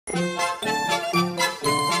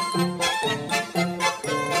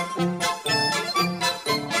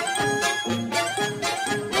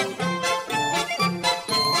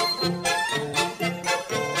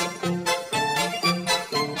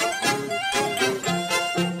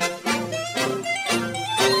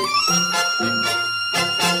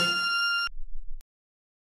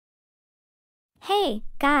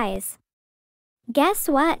Guys, guess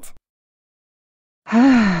what?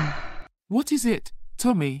 What is it,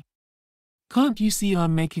 Tommy? Can't you see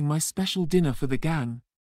I'm making my special dinner for the gang?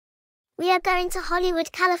 We are going to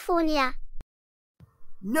Hollywood, California.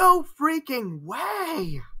 No freaking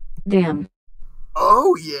way! Damn.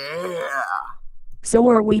 Oh yeah! So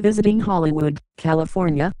are we visiting Hollywood,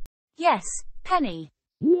 California? Yes, Penny.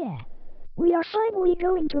 Yeah. We are finally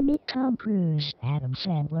going to meet Tom Cruise, Adam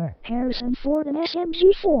Sandler, Harrison Ford, and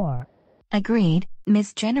SMG4. Agreed,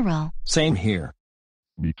 Miss General. Same here.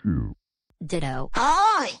 Me too. Ditto.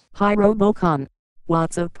 Hi! Hi Robocon.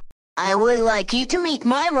 What's up? I would like you to meet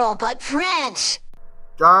my robot friends.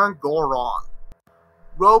 Darn Goron.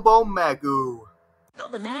 Robo Magu.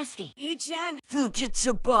 The nasty. Ichan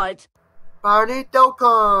Fujitsu Bud. Party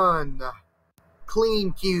Dokon.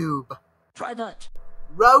 Clean Cube. Try that.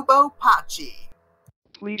 Robo Pachi.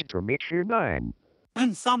 Please permit your name.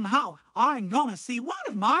 And somehow, I'm gonna see one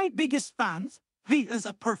of my biggest fans. He is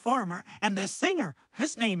a performer and a singer.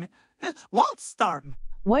 His name is Walt Starman.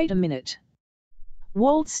 Wait a minute.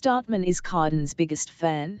 Walt Startman is Kaiden's biggest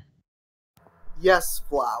fan? Yes,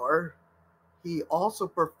 Flower. He also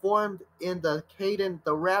performed in the Caden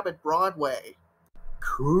the Rabbit Broadway.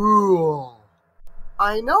 Cool.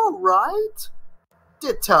 I know, right?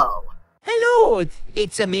 Ditto. Hello,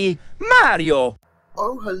 it's me, Mario.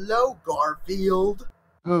 Oh, hello, Garfield.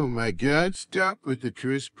 Oh my god, stop with the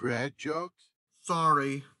Chris Pratt jokes.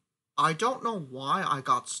 Sorry. I don't know why I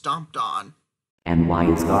got stomped on. And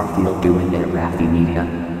why is Garfield doing it at Raffy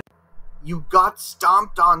Media? You got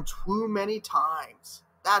stomped on too many times.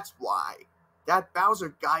 That's why. That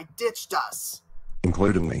Bowser guy ditched us.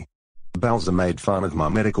 Including me. Bowser made fun of my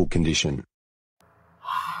medical condition.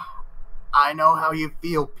 I know how you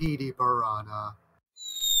feel, Petey Piranha.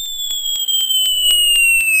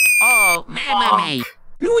 Oh, mamma mia.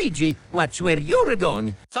 Luigi, watch where you're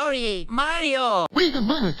going. Sorry, Mario. Wait a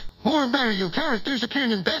minute. More Mario characters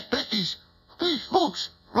appearing in Best Besties. Hey,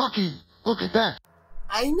 folks. Rocky, look at that.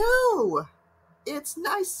 I know. It's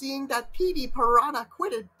nice seeing that Petey Piranha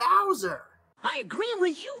quitted Bowser. I agree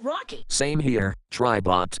with you, Rocky. Same here,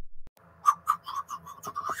 Tribot.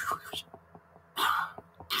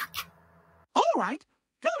 All right,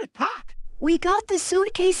 got it packed. We got the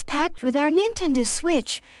suitcase packed with our Nintendo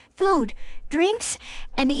Switch, food, drinks,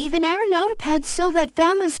 and even our notepads so that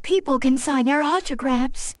famous people can sign our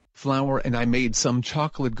autographs. Flower and I made some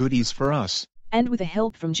chocolate goodies for us. And with the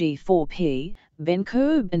help from G4P, Ben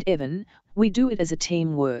Cobb and Evan, we do it as a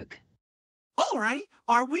teamwork. All right,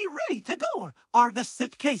 are we ready to go? Are the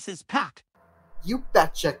suitcases packed? You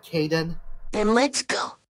betcha, Caden. Then let's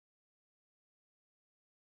go.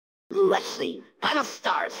 Let's see. 5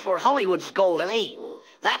 stars for Hollywood's Golden Age.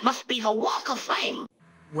 That must be the Walk of Fame.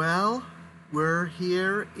 Well, we're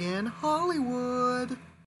here in Hollywood.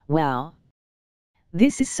 Wow.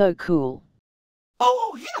 This is so cool.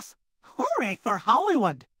 Oh, yes. Hooray for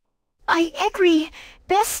Hollywood. I agree,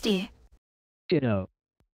 bestie. Ditto.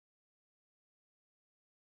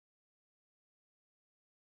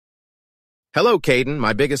 Hello, Caden,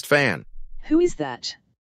 my biggest fan. Who is that?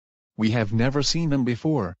 We have never seen him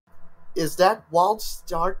before. Is that Walt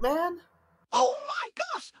Startman? Oh my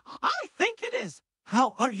gosh, I think it is.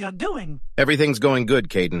 How are you doing? Everything's going good,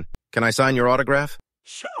 Caden. Can I sign your autograph?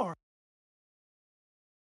 Sure.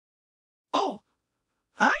 Oh,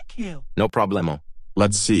 thank you. No problemo.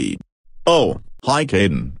 Let's see. Oh, hi,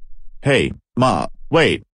 Caden. Hey,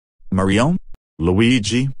 wait. Mario?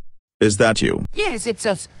 Luigi? Is that you? Yes, it's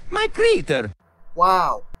us, my creator.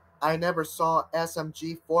 Wow, I never saw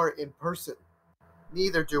SMG4 in person.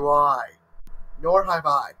 Neither do I. Nor have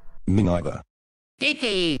I. Me neither.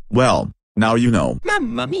 Kitty. Well, now you know.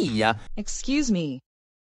 Mamma mia. Excuse me.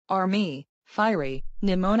 Are me, Fiery,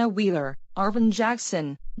 Nimona Wheeler, Arvin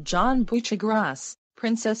Jackson, John Buchagras,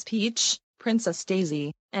 Princess Peach, Princess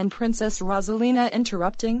Daisy, and Princess Rosalina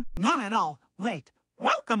interrupting? Not at all. Wait.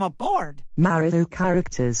 Welcome aboard! Mario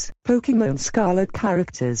characters, Pokemon Scarlet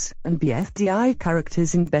characters, and BFDI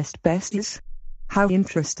characters in Best Besties. How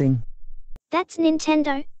interesting. That's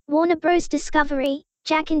Nintendo, Warner Bros. Discovery,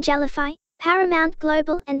 Jack and Jellify, Paramount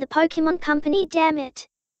Global, and the Pokemon Company, damn it.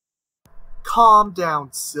 Calm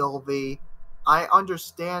down, Sylvie. I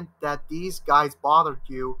understand that these guys bothered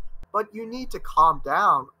you, but you need to calm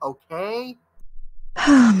down, okay?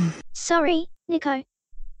 Sorry, Nico.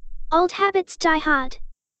 Old habits die hard.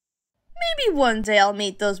 Maybe one day I'll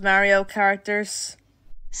meet those Mario characters.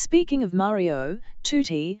 Speaking of Mario,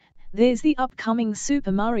 Tootie, there's the upcoming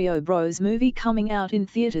Super Mario Bros. Movie coming out in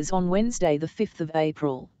theaters on Wednesday the 5th of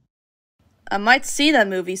April. I might see that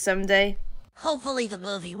movie someday. Hopefully the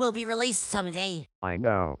movie will be released someday. I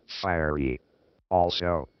know, Fiery.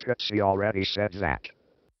 Also, Tootsie already said that.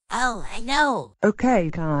 Oh, I know. Okay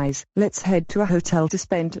guys, let's head to a hotel to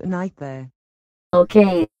spend a night there.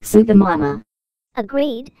 Okay, Super Mama.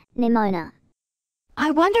 Agreed, Nimona.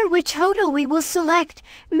 I wonder which hotel we will select.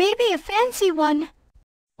 Maybe a fancy one.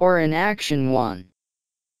 Or an action one.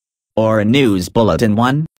 Or a news bulletin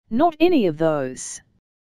one. Not any of those.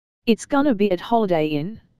 It's gonna be at Holiday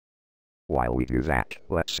Inn. While we do that,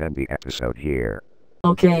 let's end the episode here.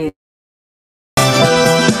 Okay.